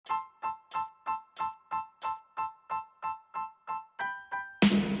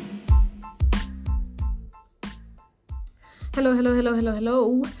Hello, hello, hello, hello,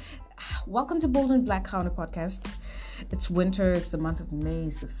 hello. Welcome to Bold and Black Counter Podcast. It's winter, it's the month of May,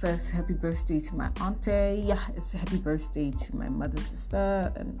 it's the first. Happy birthday to my auntie. Yeah, it's a happy birthday to my mother's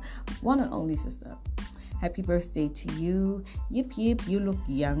sister and one and only sister. Happy birthday to you. Yip, yip, you look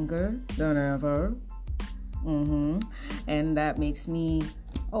younger than ever. And that makes me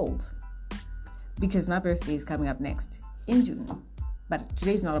old because my birthday is coming up next in June. But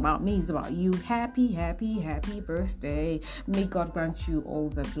today's not about me, it's about you. Happy, happy, happy birthday. May God grant you all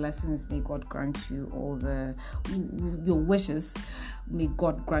the blessings. May God grant you all your wishes. May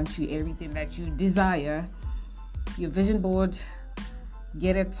God grant you everything that you desire. Your vision board,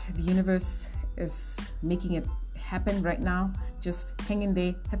 get it. The universe is making it happen right now. Just hang in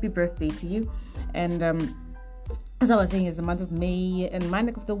there. Happy birthday to you. And as I was saying, it's the month of May. In my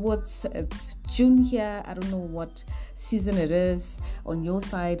neck of the woods, it's June here. I don't know what season it is on your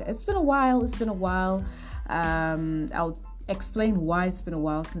side. It's been a while. I'll explain why it's been a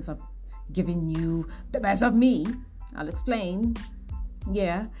while since I've given you the best of me. I'll explain.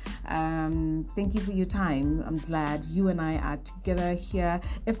 Yeah. Thank you for your time. I'm glad you and I are together here.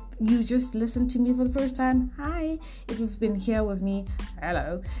 If you just listened to me for the first time, hi. If you've been here with me,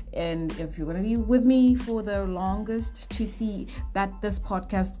 hello. And if you're going to be with me for the longest to see that this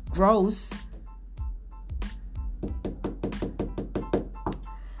podcast grows,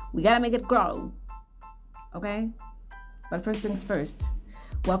 we got to make it grow. Okay? But first things first,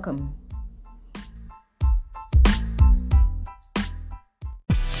 welcome.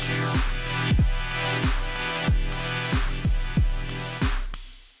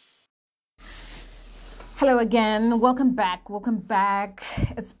 Hello again. Welcome back.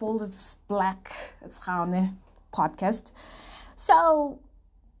 It's Bold, it's Black, it's Gaune podcast. So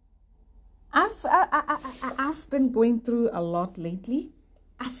I've been going through a lot lately.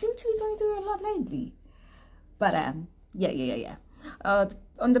 I seem to be going through a lot lately. But yeah.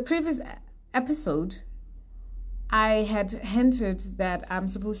 On the previous episode, I had hinted that I'm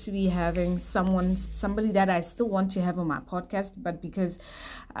supposed to be having somebody that I still want to have on my podcast, but because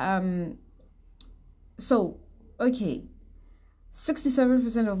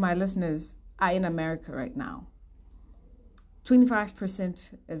 67% of my listeners are in America right now.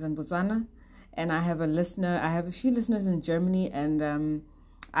 25% is in Botswana, and I have a few listeners in Germany, and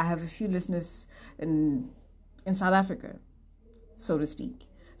I have a few listeners in South Africa, so to speak.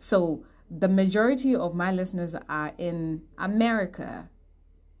 So the majority of my listeners are in America,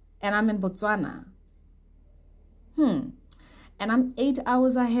 and I'm in Botswana. And I'm 8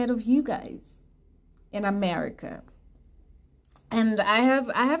 hours ahead of you guys in America. And I have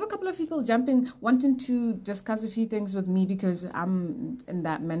a couple of people wanting to discuss a few things with me because I'm in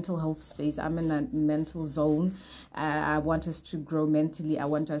that mental health space. I'm in that mental zone. I want us to grow mentally. I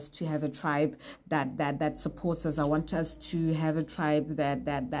want us to have a tribe that supports us. I want us to have a tribe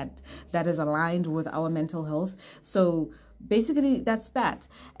that is aligned with our mental health. So basically that's that.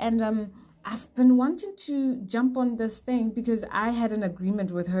 And I've been wanting to jump on this thing because I had an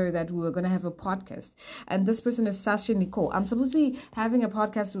agreement with her that we were going to have a podcast. And this person is Sasha Nicole. I'm supposed to be having a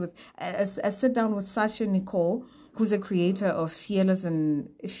podcast with a sit down with Sasha Nicole, who's a creator of Fearless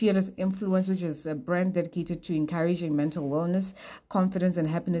Influence, which is a brand dedicated to encouraging mental wellness, confidence, and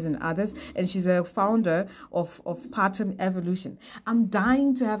happiness in others. And she's a founder of Partum Evolution. I'm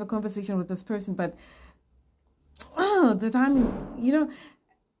dying to have a conversation with this person, but the timing,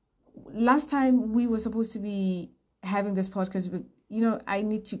 last time we were supposed to be having this podcast, but I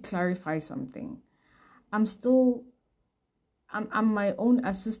need to clarify something. I'm my own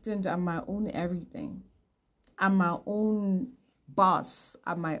assistant. I'm my own everything. I'm my own boss.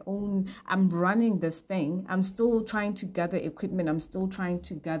 I'm running this thing. I'm still trying to gather equipment. I'm still trying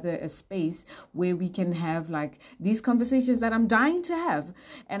to gather a space where we can have like these conversations that I'm dying to have.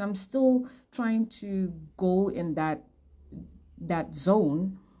 And I'm still trying to go in that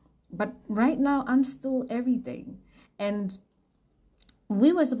zone. But right now, I'm still everything. And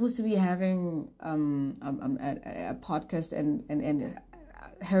we were supposed to be having a podcast, and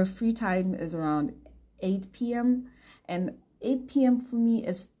her free time is around 8 p.m. And 8 p.m. for me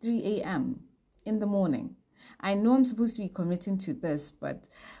is 3 a.m. in the morning. I know I'm supposed to be committing to this, but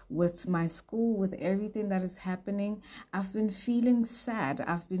with my school, with everything that is happening, I've been feeling sad.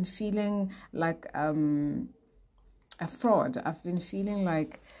 I've been feeling like a fraud. I've been feeling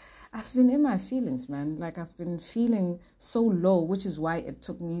like I've been in my feelings, man. Like I've been feeling so low, which is why it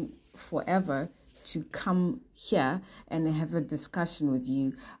took me forever to come here and have a discussion with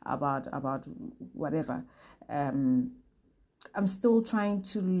you about whatever. I'm still trying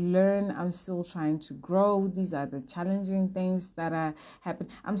to learn. I'm still trying to grow. These are the challenging things that are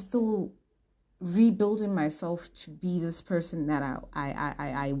happening. I'm still rebuilding myself to be this person that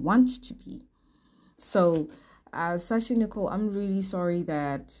I want to be. So, Sasha Nicole, I'm really sorry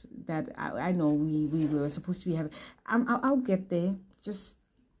that I know we were supposed to be having. I'll get there. Just,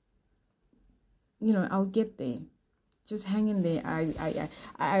 I'll get there. Just hang in there.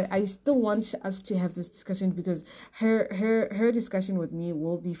 I still want us to have this discussion, because her discussion with me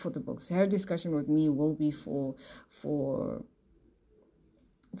will be for the books. Her discussion with me will be for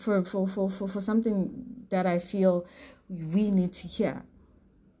something that I feel we need to hear.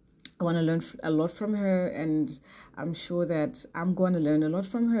 I want to learn a lot from her, and I'm sure that I'm going to learn a lot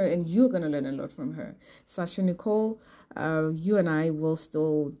from her, and you're going to learn a lot from her. Sasha Nicole, you and I will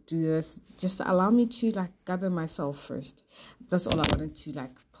still do this. Just allow me to gather myself first. That's all I wanted to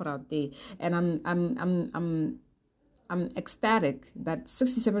put out there. And I'm ecstatic that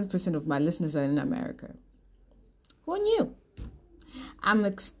 67% of my listeners are in America. Who knew? I'm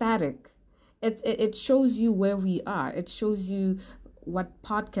ecstatic. It shows you where we are. It shows you what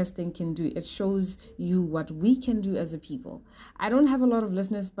podcasting can do. It shows you what we can do as a people. I don't have a lot of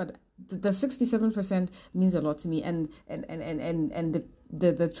listeners, but the 67% means a lot to me, and the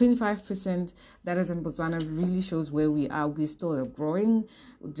 25% that is in Botswana really shows where we are. We're still a growing,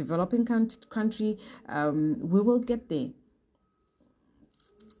 developing country. We will get there.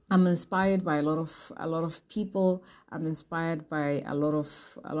 I'm inspired by a lot of people. I'm inspired by a lot of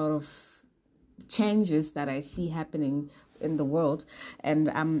changes that I see happening in the world, and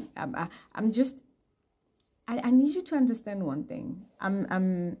I need you to understand one thing.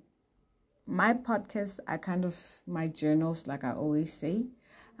 My podcasts are kind of my journals, like I always say.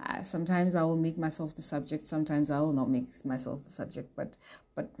 Sometimes I will make myself the subject. Sometimes I will not make myself the subject. But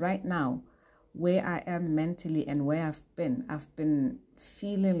right now, where I am mentally and where I've been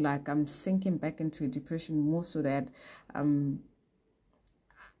feeling like I'm sinking back into a depression, more so that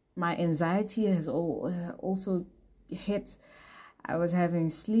my anxiety has also hit. I was having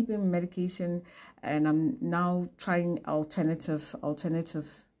sleeping medication, and I'm now trying alternative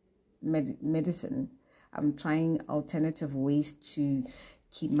medicine. I'm trying alternative ways to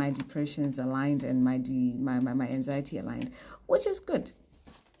keep my depressions aligned and my anxiety aligned, which is good.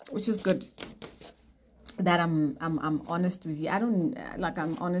 That I'm honest with you.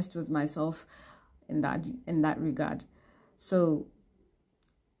 I'm honest with myself in that regard. So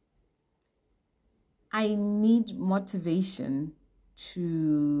I need motivation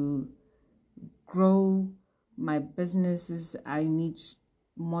to grow my businesses. I need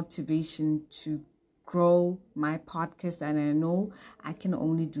motivation to grow my podcast, and I know I can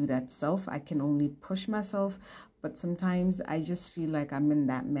only do that I can only push myself, but sometimes I just feel like I'm in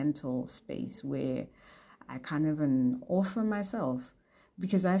that mental space where I can't even offer myself,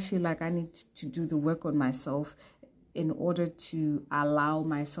 because I feel like I need to do the work on myself in order to allow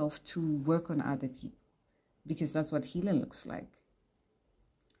myself to work on other people, because that's what healing looks like,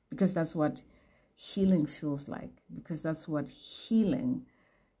 because that's what healing feels like, because that's what healing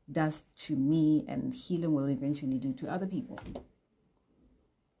does to me, and healing will eventually do to other people.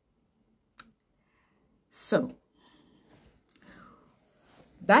 So,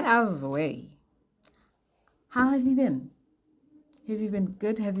 that out of the way, how have you been? Have you been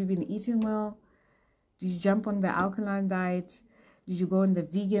good? Have you been eating well? Did you jump on the alkaline diet? Did you go on the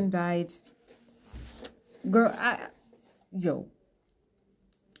vegan diet? Girl, I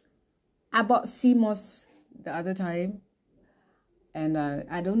bought CMOS the other time, and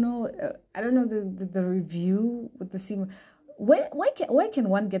I don't know the review with the CMOS. Where can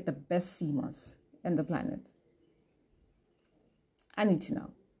one get the best CMOS in the planet? I need to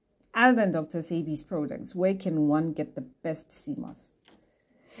know. Other than Dr. Sebi's products, where can one get the best CMOS?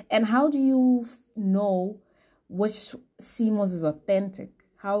 And how do you know which CMOS is authentic?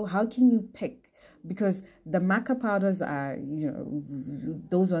 How can you pick? Because the maca powders are,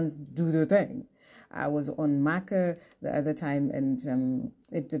 those ones do the thing. I was on maca the other time, and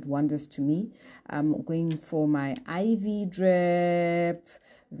it did wonders to me. I'm going for my IV drip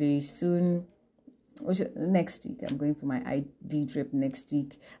very soon. Next week. I'm going for my IV drip next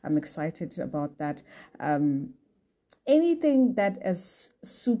week. I'm excited about that. Anything that is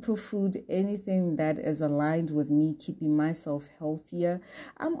superfood, anything that is aligned with me keeping myself healthier,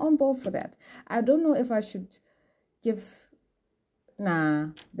 I'm on board for that. I don't know if I should they're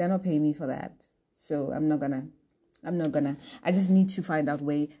not paying me for that. So I'm not gonna. I just need to find out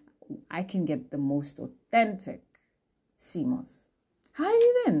where I can get the most authentic CMOS. How have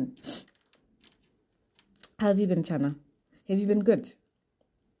you been? How have you been, Chana? Have you been good?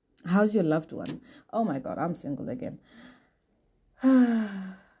 How's your loved one? Oh my God, I'm single again.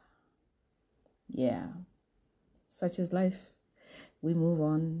 Yeah, such is life. We move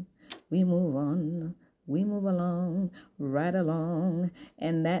on. we move on. We move along, right along.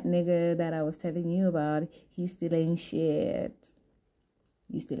 And that nigga that I was telling you about, he still ain't shit.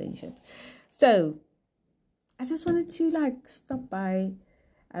 You still ain't shit. So, I just wanted to stop by.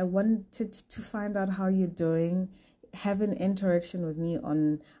 I wanted to find out how you're doing, have an interaction with me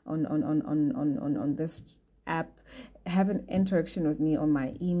on this app, have an interaction with me on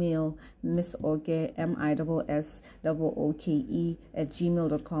my email, missoke, MISSOOKE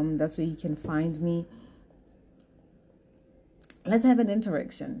 @gmail.com. That's where you can find me. Let's have an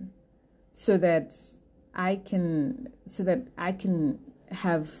interaction so that I can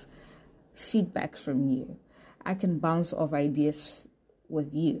have feedback from you. I can bounce off ideas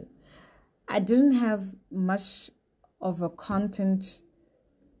with you. I didn't have much of a content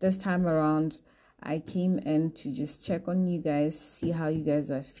this time around. I came in to just check on you guys, see how you guys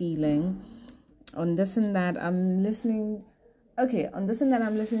are feeling. On this and that, I'm listening. Okay, on this and that,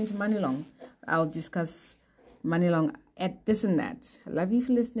 I'm listening to Manilong. I'll discuss Manilong at this and that. I love you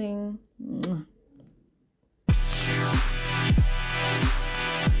for listening. Mwah.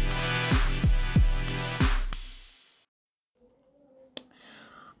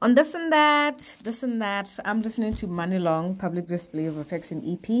 On this and that, I'm listening to Manilong, Public Display of Affection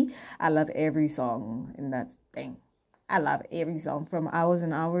EP. I love every song in that thing. I love every song, from Hours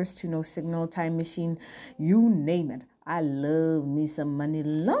and Hours to No Signal, Time Machine, you name it. I love me some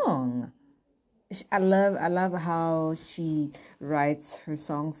Manilong. I love how she writes her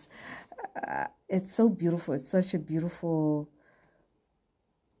songs. It's so beautiful. It's such a beautiful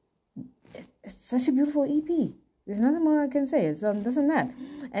EP. There's nothing more I can say. It's this and that.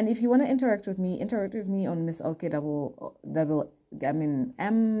 And if you want to interact with me on missoke MISSOOKE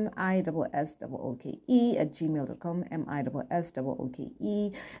 @gmail.com,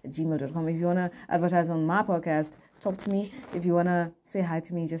 MISSOOKE @gmail.com. If you want to advertise on my podcast, talk to me. If you want to say hi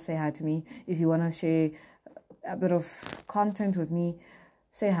to me, just say hi to me. If you want to share a bit of content with me,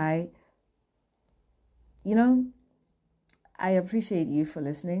 say hi. I appreciate you for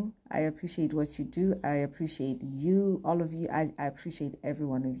listening. I appreciate what you do. I appreciate you, all of you. I appreciate every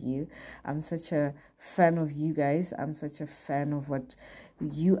one of you. I'm such a fan of you guys. I'm such a fan of what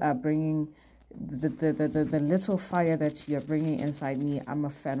you are bringing, the little fire that you are bringing inside me. I'm a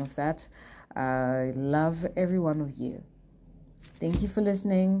fan of that. I love every one of you. Thank you for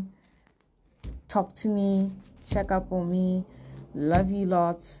listening. Talk to me. Check up on me. Love you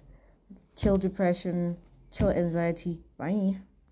lots. Kill depression. Kill anxiety. Bye.